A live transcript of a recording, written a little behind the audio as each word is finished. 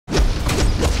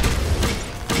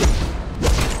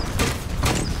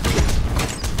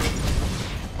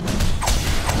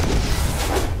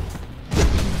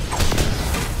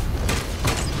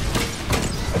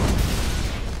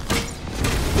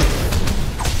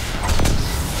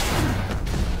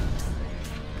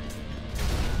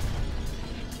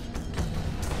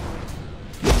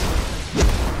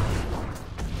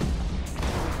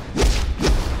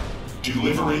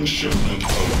Securing shipment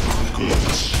of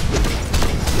goods.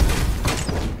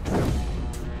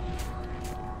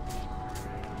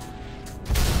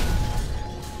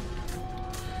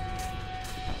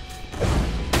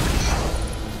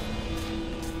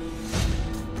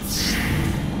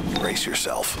 Brace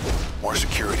yourself. More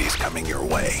security is coming your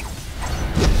way.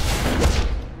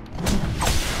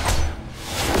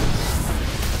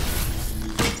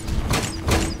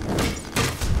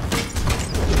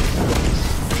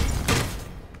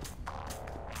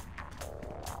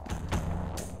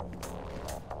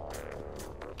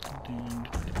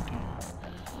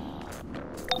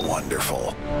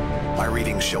 Wonderful. My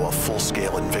readings show a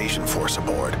full-scale invasion force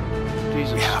aboard.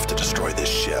 Jesus. We have to destroy this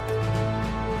ship.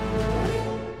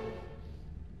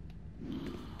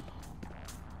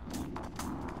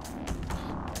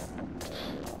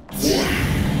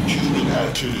 Warning. Human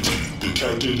activity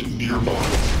detected nearby.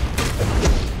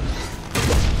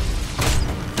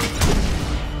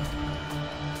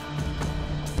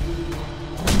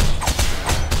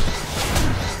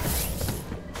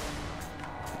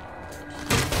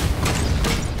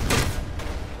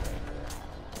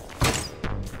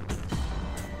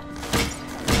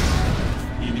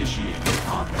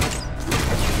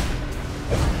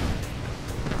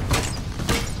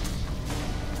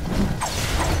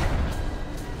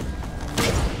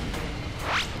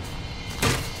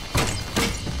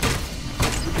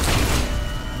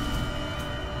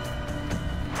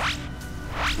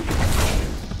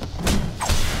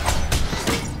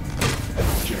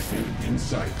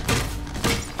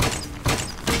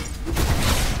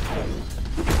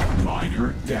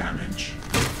 Minor damage.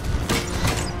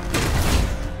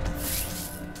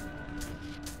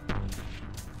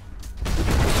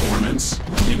 Performance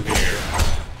impaired.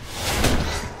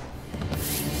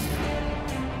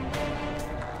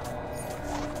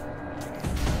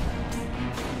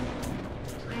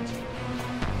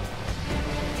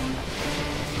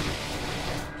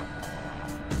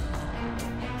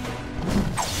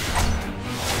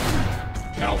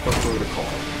 Alpha protocol.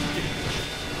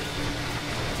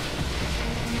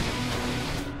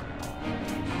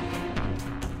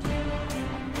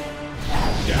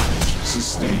 Damage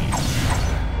sustained.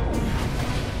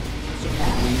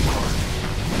 Subduing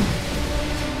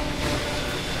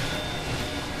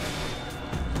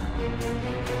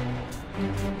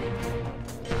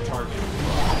target.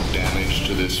 Damage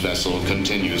to this vessel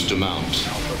continues to mount.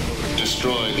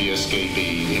 Destroy the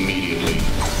escapee immediately.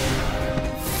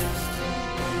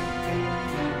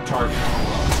 Target.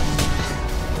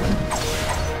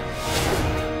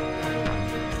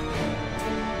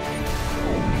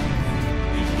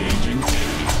 Engaging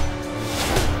enemy.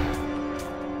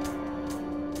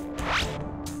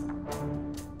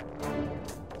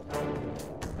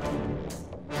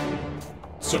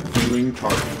 Subduing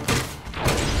target.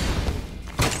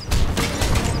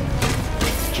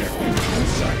 Objective in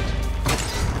sight.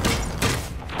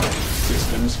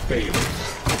 Systems failing.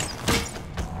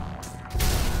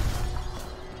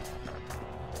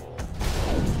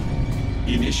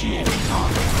 Initiating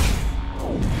combat.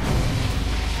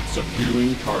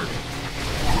 Subduing target.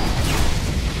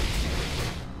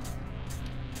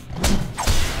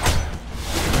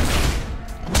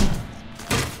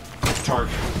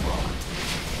 Target.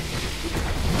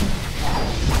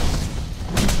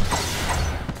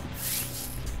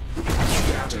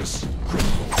 Status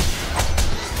critical.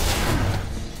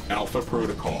 Alpha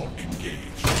protocol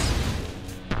engaged.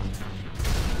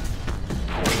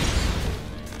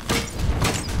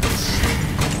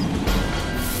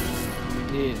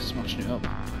 Yeah, smashing it up.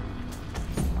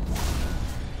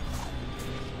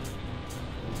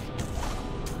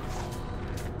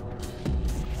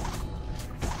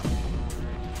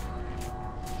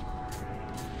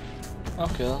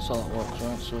 Okay, that's how that works,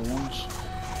 right? So once.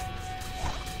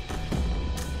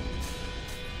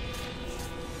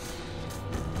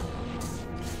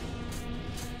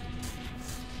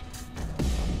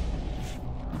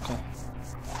 Okay.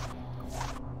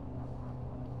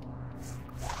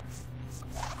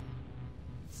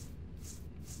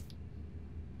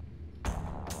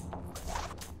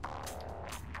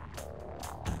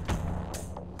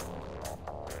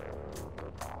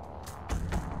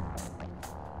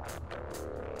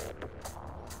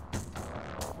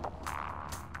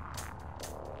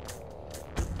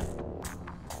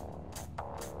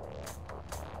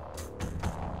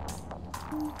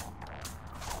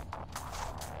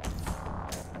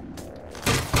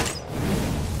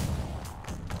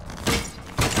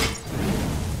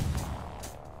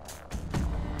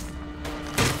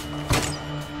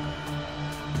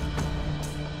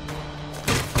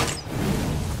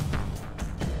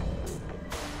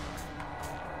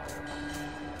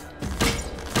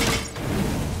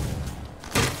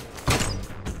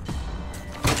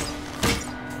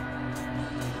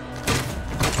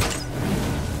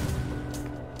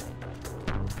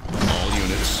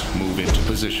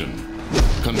 position.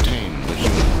 Contain the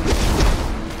human.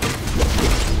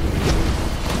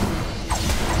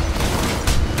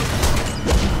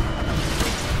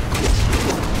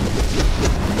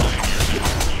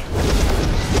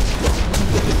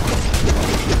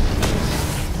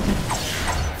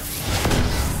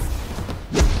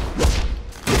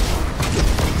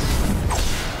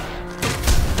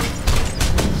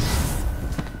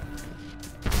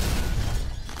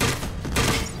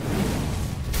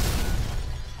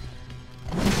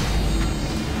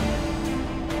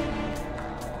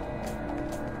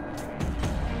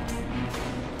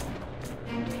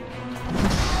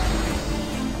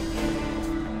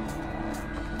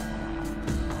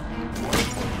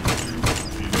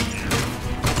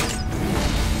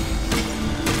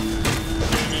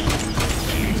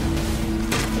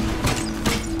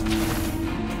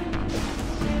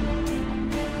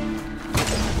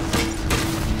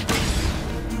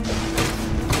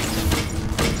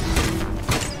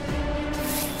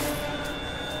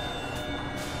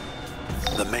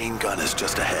 The main gun is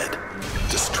just ahead.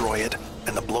 Destroy it,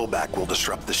 and the blowback will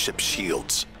disrupt the ship's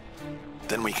shields.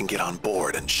 Then we can get on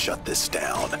board and shut this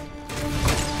down.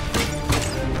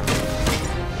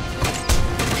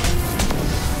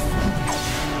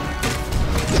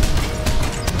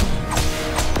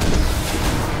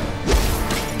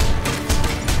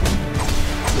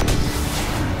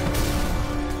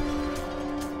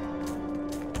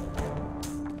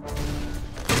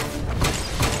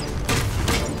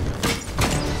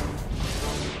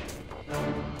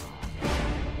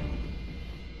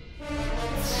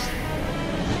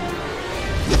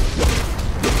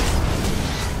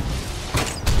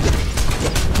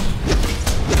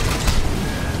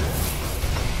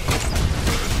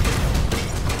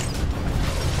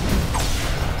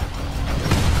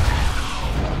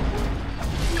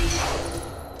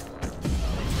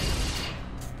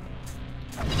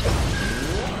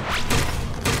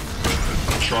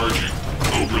 Charging.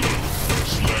 Overload.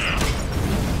 Slam.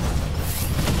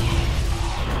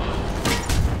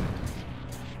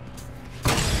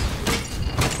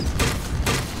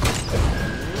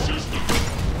 System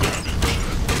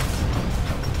damage.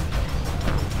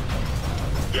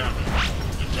 Damage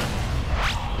detected.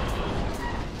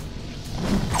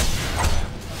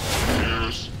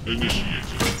 Repairs initiated.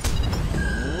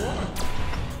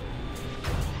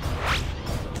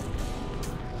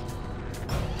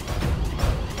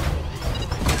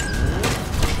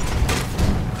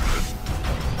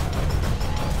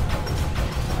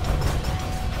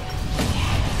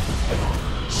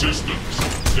 Systems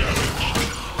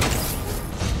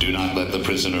damaged. Do not let the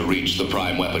prisoner reach the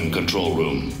prime weapon control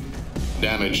room.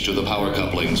 Damage to the power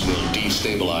couplings will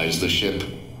destabilize the ship.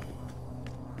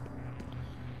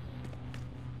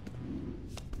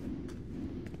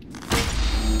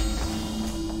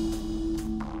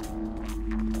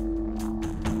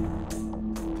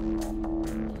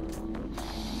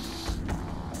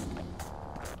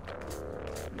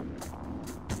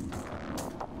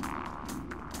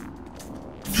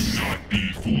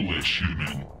 Be foolish,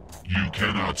 human. You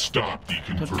cannot stop the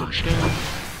conversion.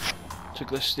 To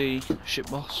glitch the ship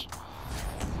boss.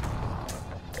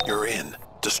 You're in.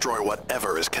 Destroy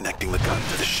whatever is connecting the gun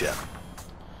to the ship.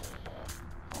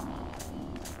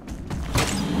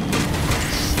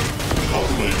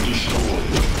 Coupling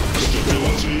destroyed.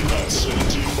 Stability at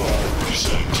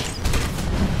 75%.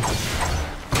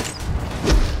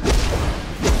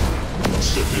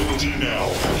 Stability now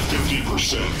at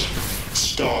 50%.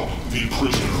 Stop the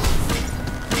prisoner.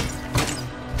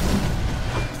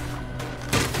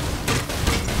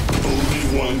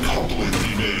 Only one coupling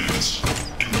remains.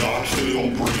 Do not fail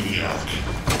Brainiac.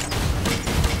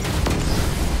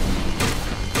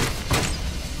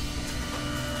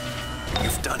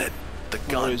 You've done it. The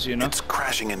gun, is he now? it's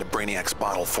crashing into Brainiac's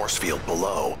bottle force field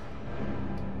below.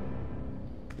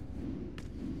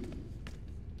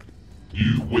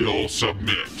 You will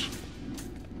submit.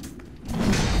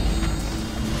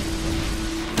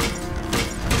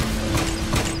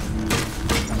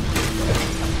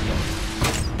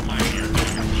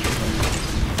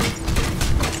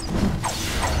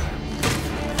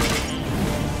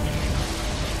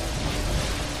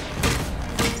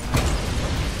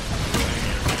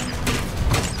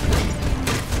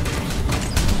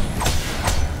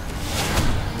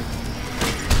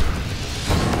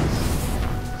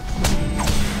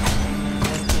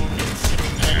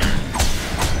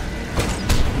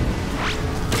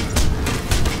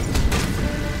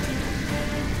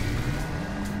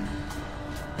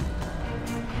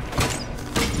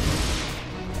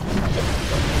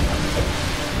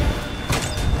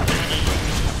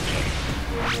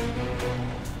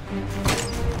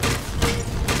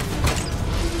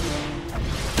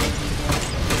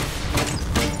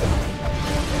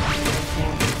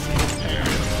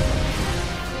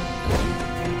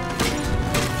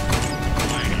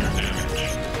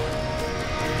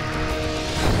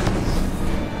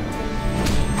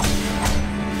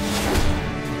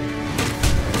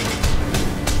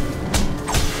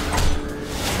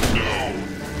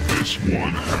 This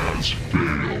one has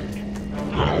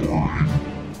failed. Powering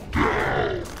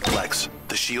down. Lex,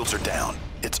 the shields are down.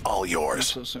 It's all yours.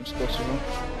 So some explosive run.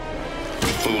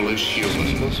 Foolish human,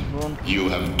 Explosive run. you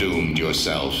have doomed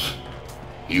yourself.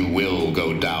 You will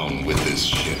go down with this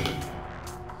ship.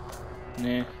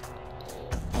 Nah.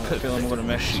 I feel I'm gonna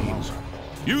miss somehow.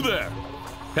 You there!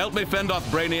 Help me fend off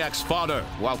Brainiac's fodder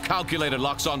while Calculator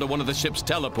locks onto one of the ship's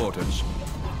teleporters.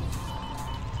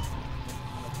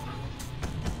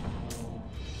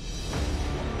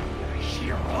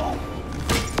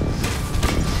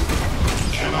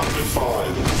 Cannot defy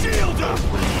the shield up!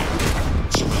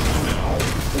 Surrender now,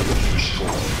 or be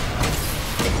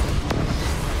destroyed.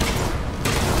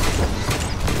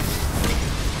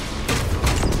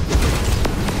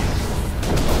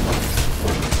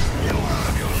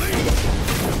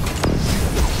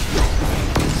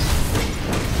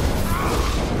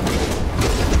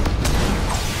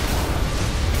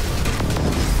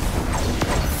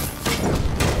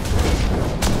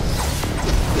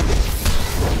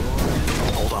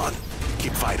 Hold on.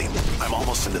 Keep fighting. I'm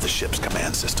almost into the ship's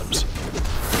command systems.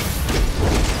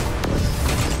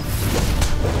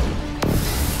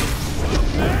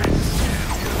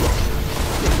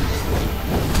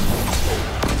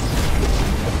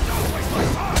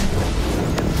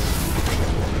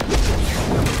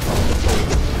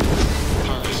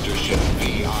 Harvester ship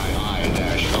VII-O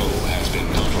has been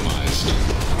compromised.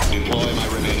 Deploy my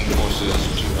remaining forces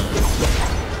to Earth.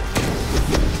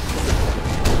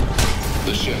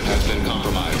 The ship has been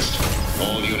compromised.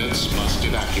 All units must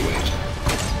evacuate.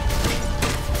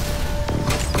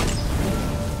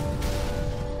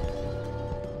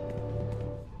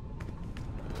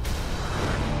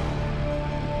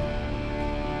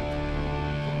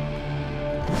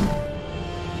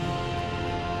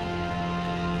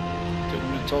 Took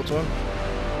me to talk to him.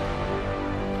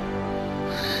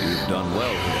 You've done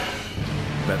well here.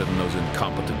 Better than those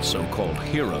incompetent so-called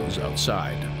heroes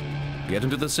outside. Get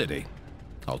into the city.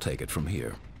 I'll take it from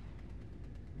here.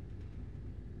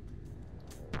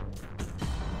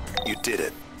 You did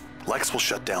it. Lex will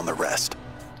shut down the rest.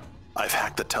 I've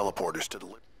hacked the teleporters to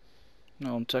deliver.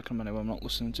 No, I'm taking him anyway. I'm not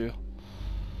listening to you.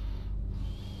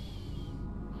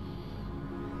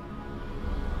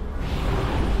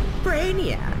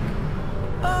 Brainiac.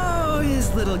 Oh,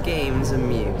 his little games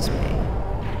amuse me.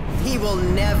 He will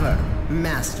never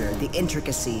master the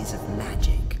intricacies of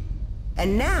magic.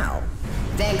 And now,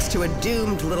 thanks to a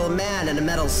doomed little man in a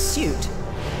metal suit,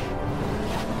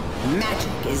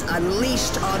 magic is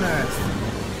unleashed on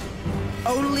Earth.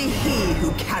 Only he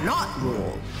who cannot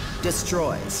rule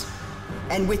destroys.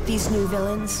 And with these new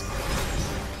villains,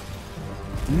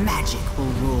 magic will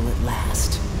rule at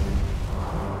last.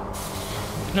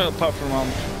 No, apart from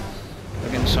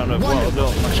again, the sound of One water of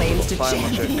don't them match claims up to fire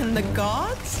magic. champion the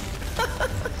gods?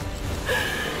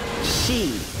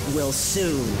 She will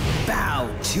soon bow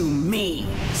to me,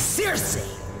 Circe.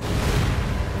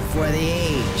 For the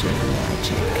age of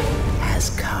magic has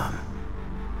come.